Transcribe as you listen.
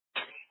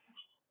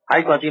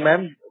Hi, Swati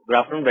ma'am. Good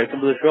afternoon.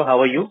 Welcome to the show. How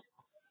are you?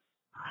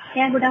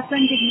 Yeah, good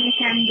afternoon, Jignesh.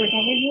 I'm good.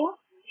 How are you?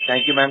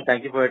 Thank you, ma'am.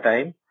 Thank you for your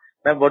time.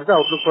 Ma'am, what's the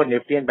outlook for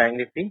Nifty and Bank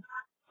Nifty?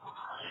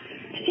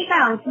 See, the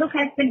outlook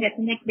has been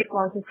definitely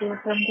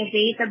positive from the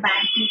way the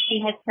bank Nifty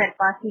has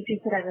surpassed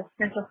its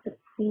resistance of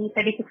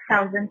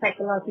 36,000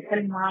 psychological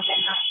mark,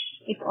 and now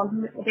it's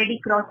already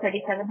crossed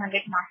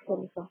 3,700 marks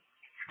also.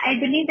 I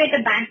believe that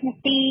the bank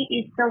Nifty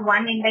is the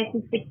one index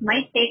which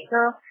might take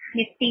the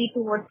Nifty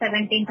towards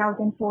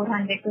 17,400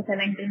 to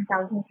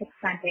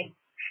 17,600.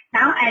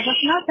 Now, as of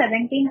now,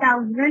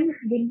 17,000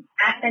 will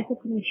act as a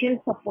crucial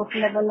support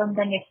level on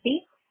the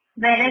Nifty,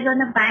 whereas on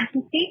the bank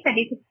Nifty,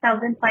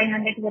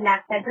 36,500 will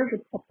act as a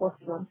good support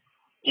zone.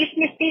 If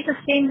Nifty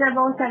sustains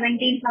above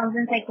 17,000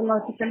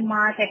 psychological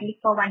mark, at least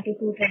for 1 to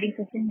 2 trading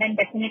sessions, then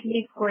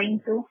definitely it's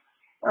going to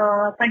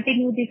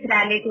continue this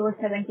rally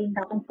towards 17,400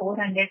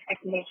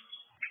 at least.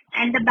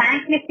 And the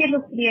bank Nifty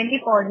looks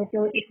really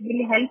positive. It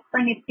will help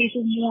the Nifty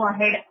to move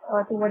ahead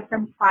towards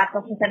some path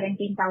of the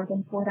 17,400.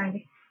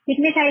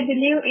 Which I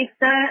believe if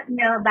the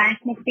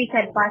bank Nifty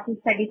surpasses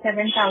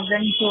 37,000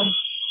 zone,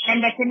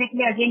 then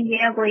definitely again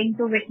we are going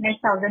to witness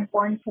 1,000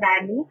 points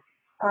rally.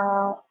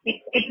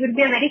 It would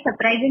be a very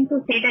surprising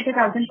to say that a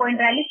 1,000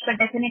 point rally, but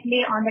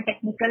definitely on the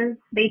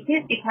technical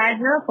basis, it has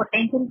a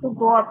potential to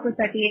go up to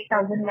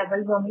 38,000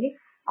 levels only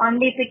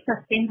if it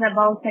sustains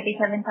about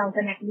 37,000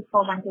 at least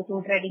for 1 to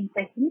 2 trading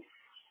sessions.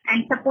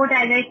 And support,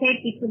 as I said,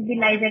 it will be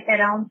lies at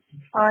around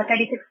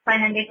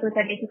 36,500 to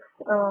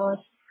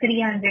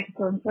 36,300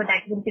 zone. So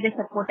that will be the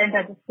support and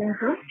resistance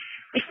zone.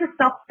 It's a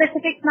stock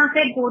specific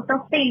market. Both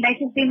of the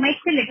indices, we might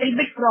see little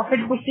bit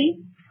profit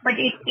booking, but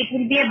it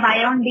will be a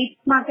buy on dips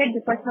market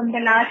because from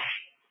the last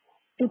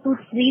 2 to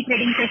 3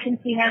 trading sessions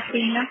we have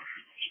seen a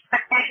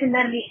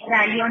spectacular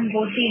rally on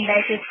both the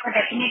indices. So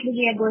definitely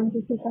we are going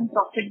to see some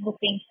profit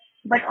booking.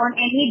 But on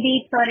any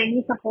dips or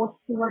any support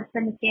towards the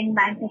Nifty and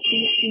Bank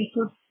Nifty, we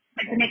should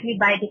definitely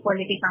buy the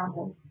quality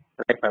counter.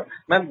 Right,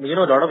 ma'am. Ma'am,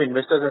 a lot of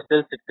investors are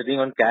still sitting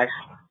on cash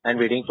and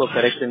waiting for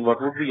correction. What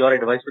would be your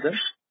advice to them?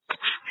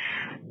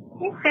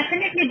 Yes,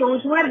 definitely those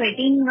who are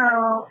waiting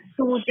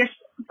to just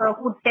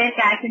put their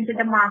cash into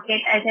the market,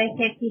 as I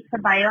said, it's a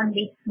buy on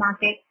dips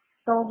market.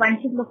 So one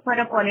should look for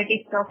a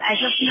quality stock.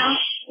 As of now,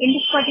 in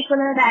this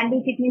particular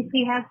rally,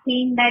 we have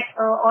seen that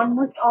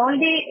almost all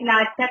the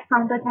large cap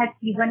counters have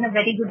given a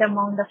very good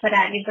amount of a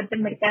rally, but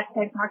the mid cap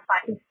has not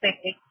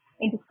participated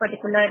in this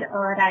particular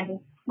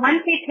rally.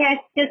 Once it has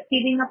just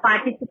giving a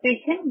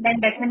participation, then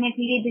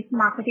definitely this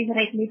market is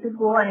likely to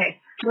go ahead.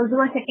 Those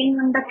who are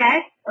sitting on the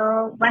cash,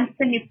 once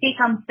the Nifty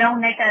comes down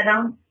at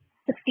around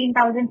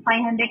 16,500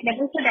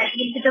 level, so that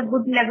will be the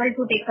good level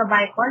to take a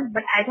buy call.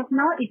 But as of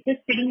now, it's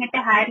just sitting at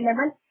a higher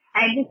level.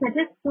 I will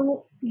suggest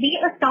to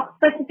be a stock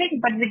specific,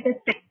 but with the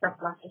strict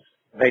stop losses.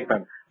 Right,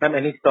 ma'am. Ma'am,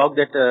 any stock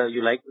that you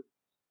like?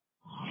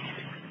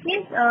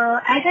 Yes,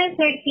 as I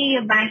said,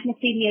 the bank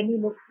Nifty really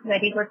looks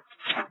very good.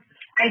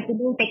 I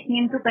believe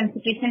taking into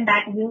consideration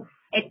that view,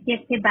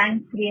 HDFC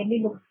Bank really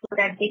looks good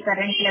at the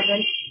current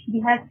level. We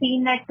have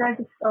seen that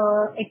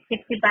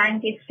HDFC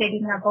Bank is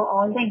trading above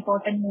all the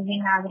important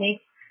moving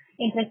average.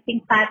 Interesting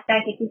fact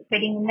that it is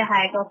trading in the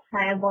height of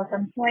higher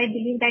bottom. So I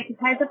believe that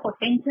it has a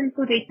potential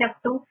to reach up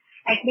to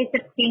at least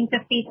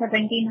 1650,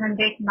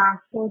 1700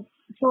 marks. So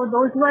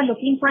those who are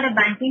looking for a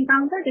banking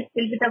counter, this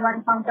will be the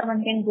one counter one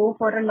can go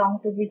for a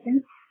long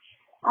position.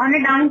 On a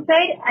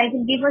downside, I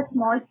will give a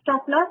small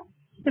stop loss.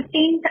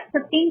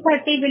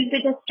 1530 will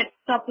be the strict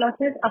stop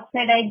losses.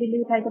 Upside, I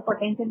believe, has a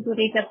potential to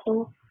reach up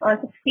to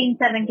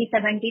 1670,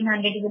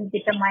 1700 will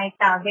be my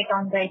target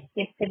on the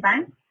HDFC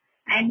Bank.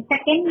 And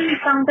second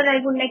counter,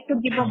 I would like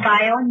to give a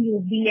buy on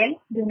UBL,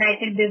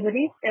 United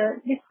Breweries.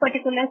 This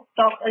particular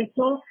stock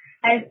also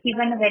has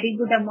given a very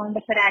good amount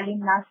of rally in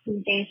last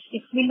 2 days.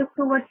 If we look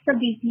towards the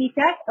weekly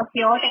chart, a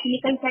pure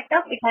technical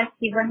setup, it has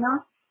given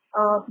a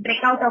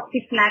breakout of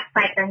the flat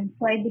pattern.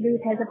 So I believe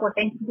it has a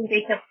potential to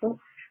reach up to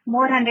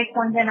more 100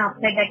 points and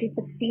upside, that is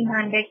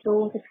 1600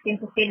 to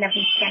 1650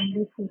 levels can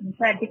be seen.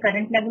 So at the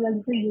current level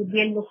also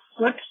UBL looks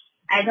good.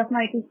 As of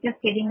now, it is just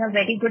giving a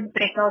very good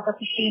breakout of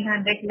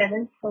 1500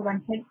 levels. So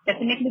one should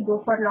definitely go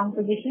for long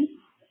position.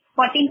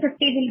 1450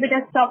 will be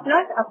the stop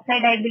loss.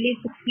 Upside, I believe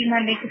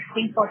 1600,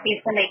 1640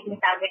 is the likely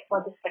target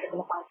for this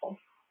particular counter.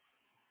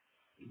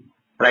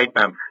 Right,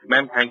 ma'am.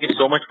 Ma'am, thank you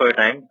so much for your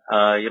time.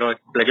 It's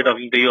a pleasure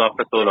talking to you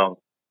after so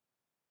long.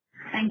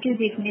 Thank you,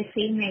 Jignesh.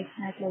 Same, it's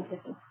my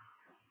pleasure.